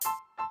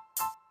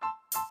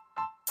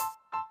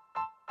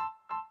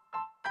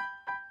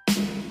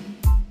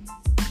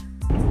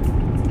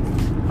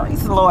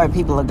Praise the Lord,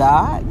 people of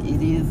God.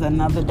 It is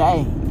another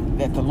day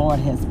that the Lord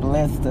has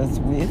blessed us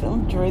with.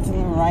 I'm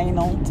drizzling rain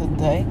on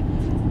today.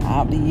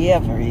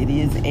 However, it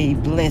is a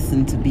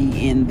blessing to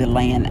be in the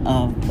land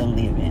of the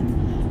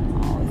living.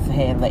 I always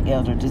have the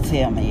elder to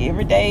tell me,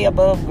 every day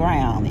above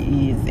ground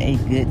is a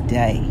good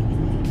day.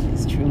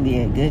 It's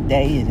truly a good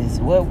day. It is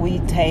what we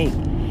take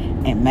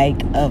and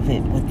make of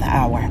it with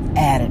our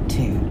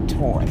attitude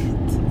toward it.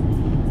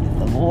 If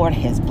the Lord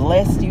has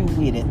blessed you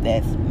with it,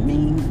 that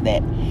means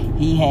that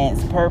He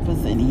has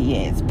purpose and He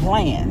has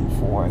planned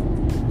for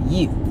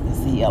you.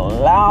 He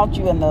allowed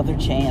you another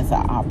chance,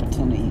 an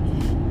opportunity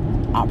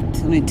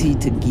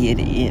to get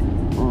it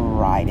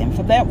right. And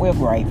for that, we're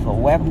grateful.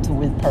 Welcome to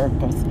With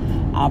Purpose,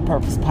 our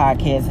Purpose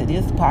podcast. It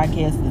is a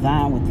podcast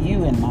designed with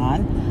you in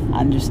mind,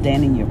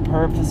 understanding your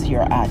purpose,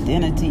 your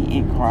identity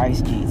in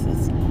Christ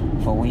Jesus.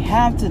 For we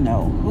have to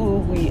know who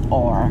we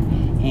are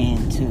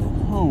and to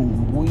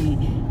whom we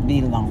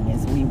belong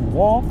as we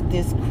walk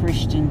this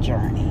Christian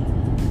journey.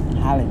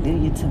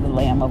 Hallelujah to the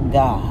Lamb of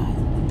God.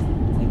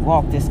 We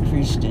walk this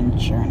Christian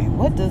journey.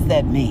 What does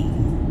that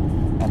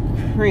mean? A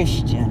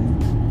Christian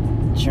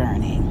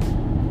journey.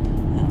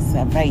 Now,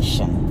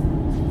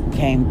 salvation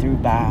came through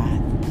by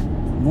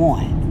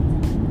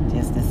one.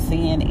 Just as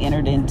sin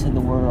entered into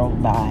the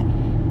world by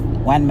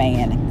one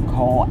man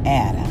called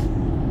Adam.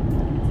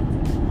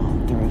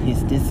 Through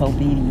his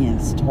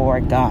disobedience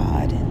toward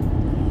God.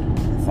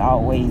 It's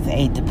always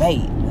a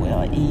debate.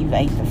 Well, Eve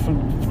ate of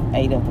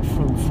the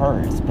fruit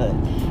first, but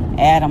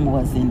Adam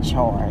was in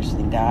charge,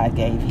 and God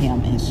gave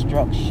him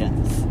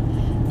instructions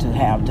to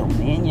have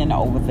dominion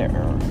over the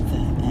earth,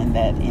 and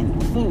that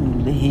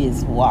included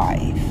his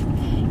wife.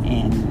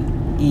 And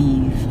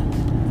Eve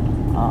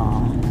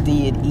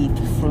did eat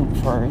the fruit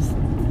first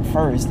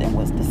and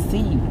was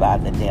deceived by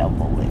the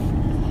devil,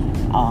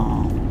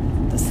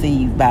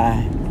 deceived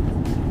by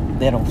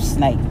that old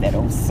snake, that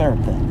old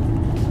serpent.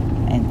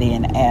 And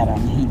then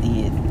Adam, he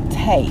did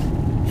take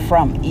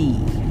from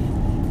Eve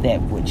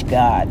that which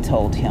God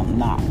told him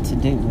not to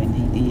do, and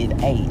he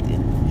did eat.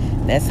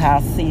 And that's how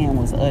sin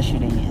was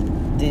ushered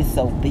in,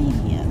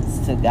 disobedience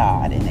to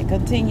God, and it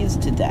continues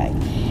today.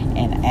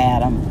 And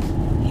Adam,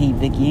 he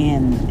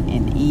began,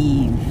 and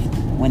Eve,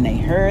 when they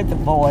heard the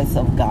voice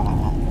of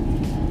God,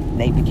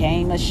 they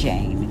became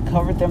ashamed and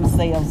covered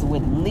themselves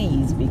with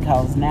leaves,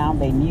 because now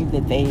they knew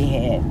that they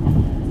had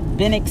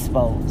been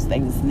exposed.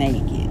 They was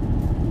naked.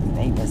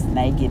 They was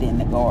naked in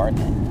the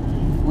garden.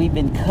 We've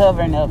been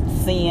covering up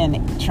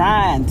sin,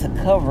 trying to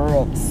cover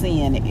up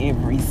sin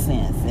ever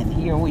since. And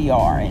here we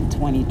are in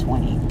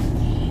 2020.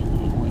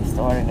 And we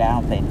started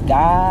out that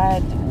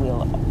God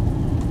will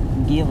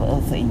give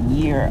us a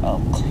year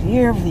of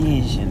clear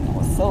vision.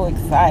 We're so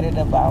excited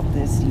about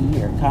this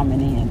year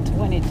coming in,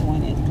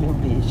 2020, clear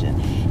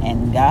vision.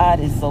 And God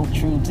is so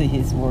true to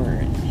His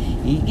word.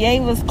 He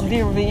gave us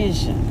clear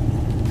vision.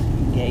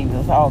 He gave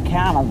us all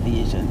kind of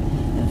vision.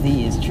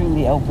 He is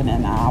truly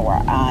opening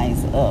our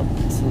eyes up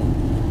to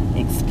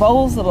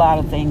expose a lot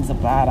of things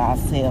about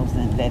ourselves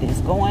and that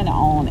is going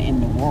on in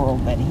the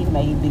world, that He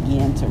may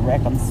begin to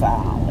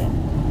reconcile and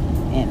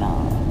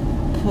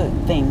put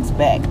things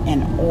back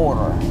in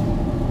order.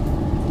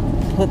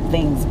 Put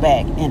things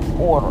back in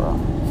order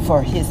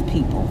for His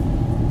people.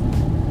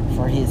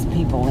 For His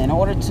people. In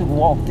order to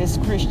walk this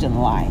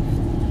Christian life,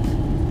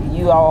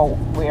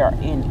 we're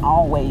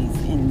always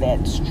in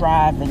that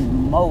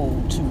striving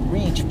mode to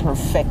reach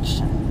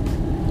perfection.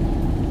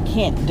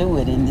 Can't do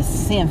it in the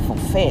sinful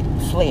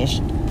flesh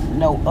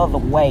no other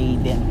way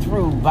than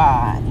through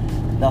by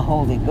the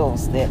Holy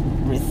Ghost that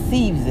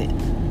receives it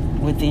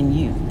within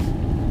you.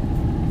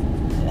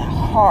 The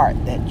heart,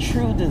 that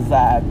true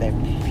desire, that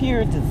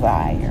pure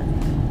desire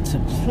to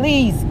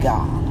please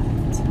God.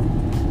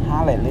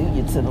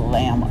 Hallelujah to the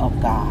Lamb of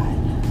God.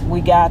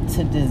 We got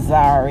to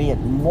desire it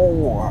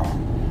more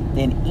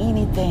than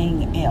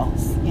anything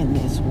else in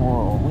this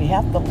world. We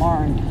have to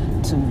learn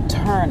to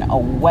turn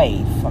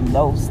away from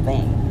those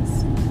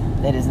things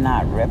that is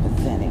not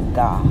representing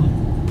God.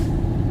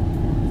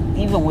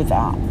 Even with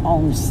our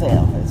own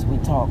self, as we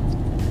talked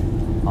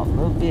a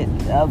little bit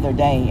the other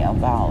day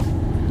about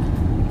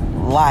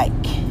like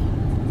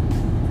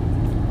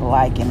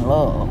and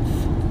love.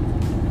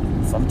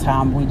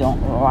 Sometimes we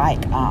don't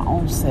like our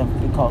own self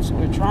because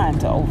we're trying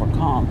to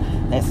overcome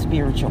that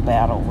spiritual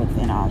battle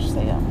within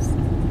ourselves.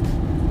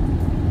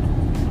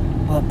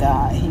 But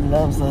God, He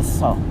loves us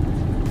so.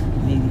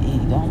 He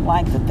don't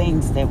like the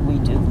things that we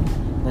do,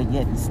 but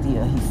yet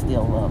still, He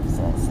still loves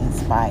us in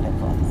spite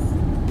of us.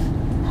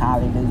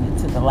 Hallelujah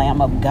to the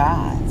Lamb of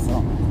God.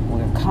 So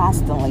we're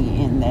constantly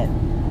in that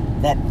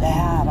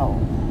battle,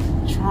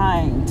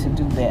 trying to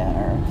do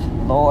better.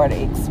 Lord,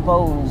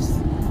 expose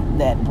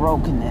that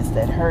brokenness,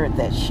 that hurt,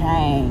 that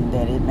shame,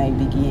 that it may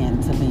begin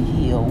to be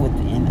healed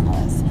within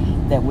us.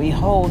 That we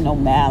hold no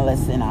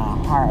malice in our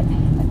heart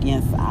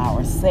against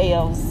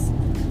ourselves.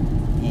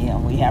 Yeah,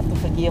 we have to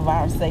forgive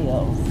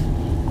ourselves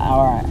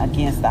or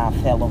against our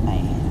fellow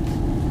man.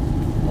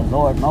 But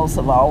Lord, most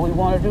of all, we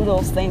want to do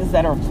those things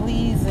that are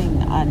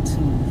pleasing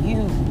unto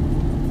you.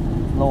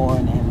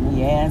 Lord, and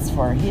we ask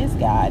for His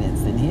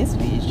guidance and His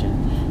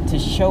vision to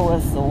show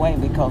us the way,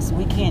 because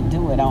we can't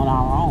do it on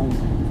our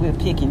own. We'll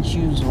pick and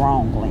choose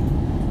wrongly,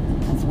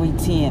 because we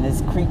tend,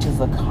 as creatures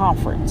of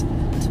comfort,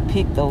 to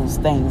pick those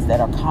things that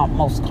are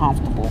most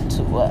comfortable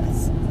to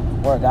us,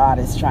 where God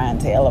is trying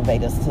to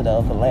elevate us to the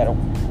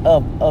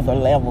other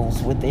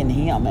levels within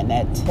Him, and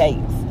that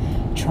takes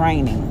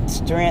training,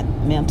 strength,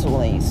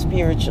 mentally,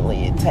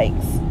 spiritually. It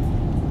takes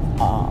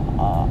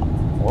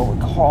what we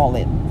call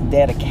it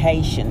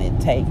dedication. It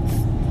takes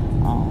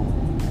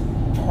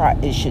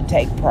it should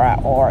take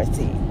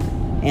priority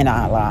in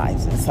our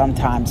lives, and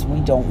sometimes we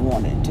don't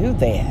want to do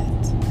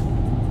that,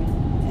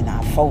 and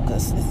our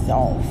focus is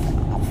off.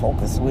 Our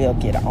focus will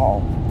get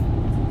off,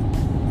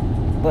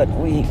 but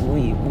we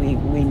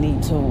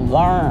need to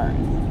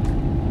learn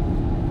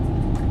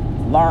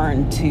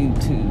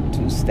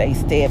to stay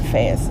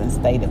steadfast and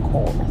stay the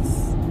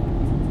course.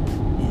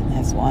 And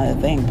that's one of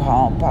the things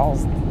Paul,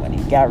 when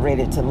he got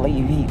ready to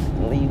leave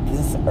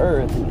this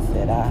earth, he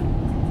said,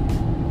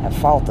 I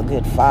fought the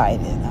good fight,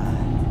 and I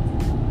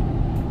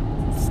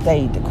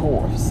stayed the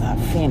course. I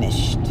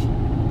finished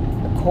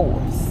the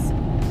course.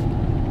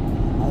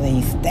 Well,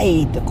 he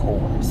stayed the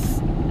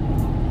course,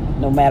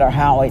 no matter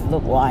how it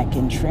looked like,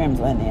 in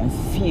trembling and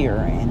fear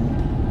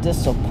and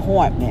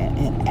disappointment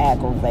and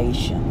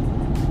aggravation.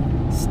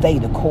 Stay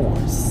the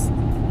course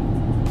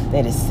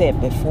that is set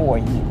before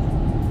you.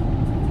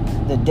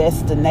 The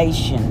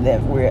destination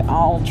that we're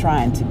all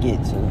trying to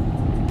get to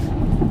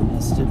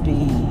is to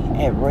be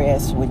at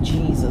rest with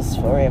Jesus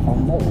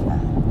forevermore.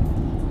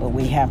 But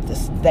we have to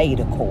stay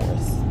the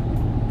course.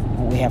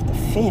 We have to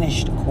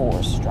finish the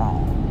course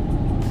strong.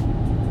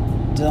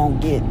 Don't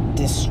get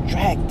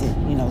distracted.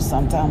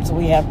 Sometimes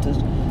we have to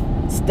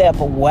step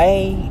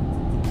away,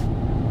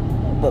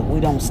 but we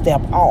don't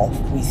step off.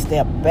 We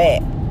step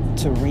back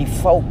to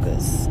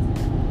refocus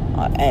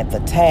at the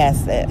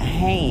task at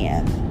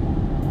hand,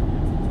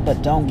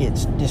 but don't get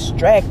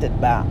distracted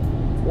by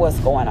what's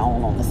going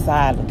on the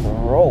side of the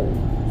road,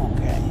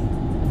 okay?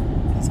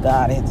 Because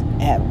God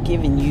has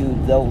given you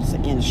those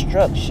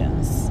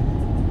instructions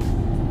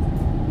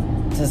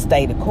to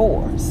stay the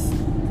course.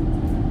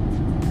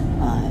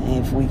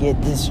 If we get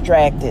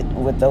distracted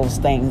with those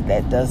things,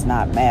 that does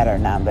not matter.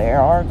 Now, there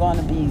are going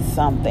to be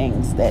some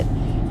things that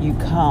you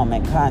come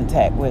in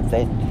contact with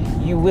that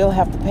you will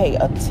have to pay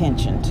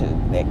attention to,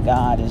 that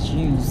God is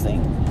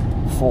using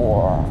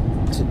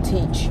to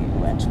teach you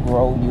and to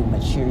grow you,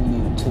 mature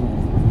you to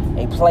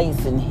a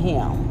place in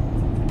Him.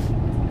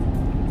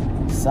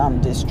 Some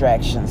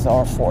distractions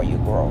are for your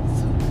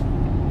growth.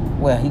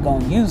 Well, He's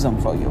going to use them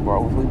for your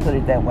growth. We put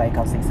it that way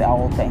because He said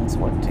all things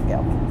work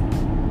together.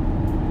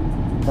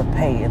 But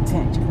pay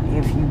attention.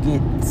 If you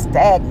get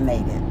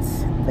stagnated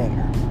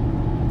there,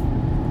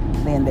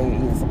 then there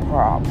is a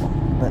problem.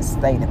 But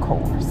stay the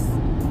course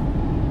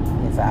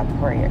is our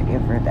prayer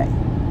every day.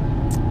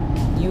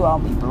 You all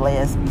be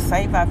blessed. Be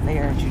safe out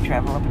there as you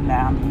travel up and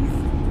down these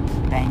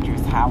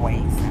dangerous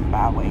highways and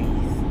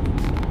byways.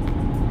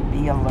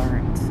 Be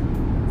alert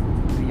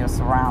to your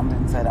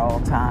surroundings at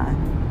all times.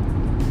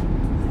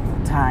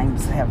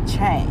 Times have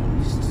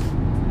changed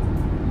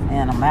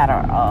in a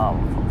matter of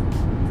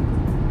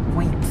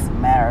weeks, a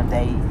matter of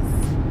days.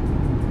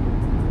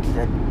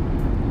 The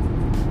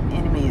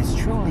enemy is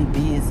truly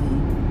busy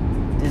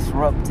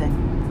disrupting,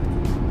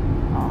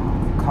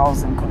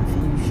 causing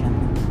confusion.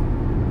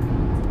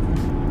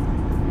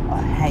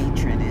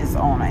 Hatred is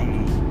on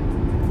a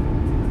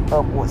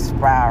upward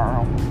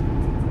spiral.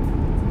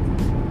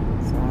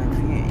 So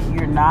if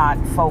you're not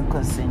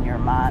focused and your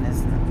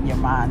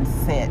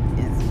mindset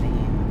is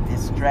being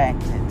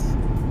distracted,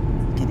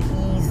 it can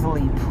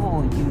easily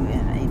pull you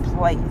in a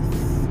place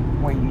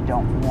where you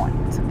don't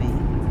want to be.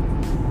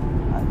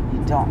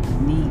 You don't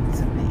need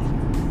to be.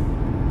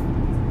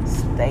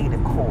 Stay the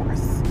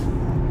course.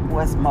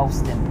 What's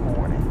most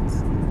important?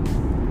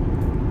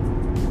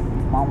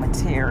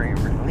 Momentary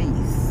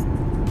release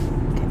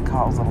can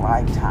cause a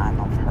lifetime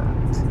of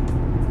hurt.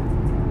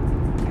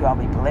 You all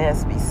be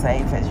blessed, be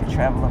safe as you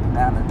travel up and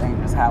down the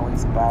dangerous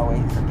highways and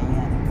byways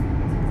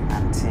again.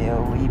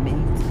 Until we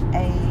meet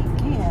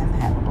again,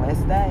 have a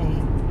blessed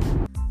day.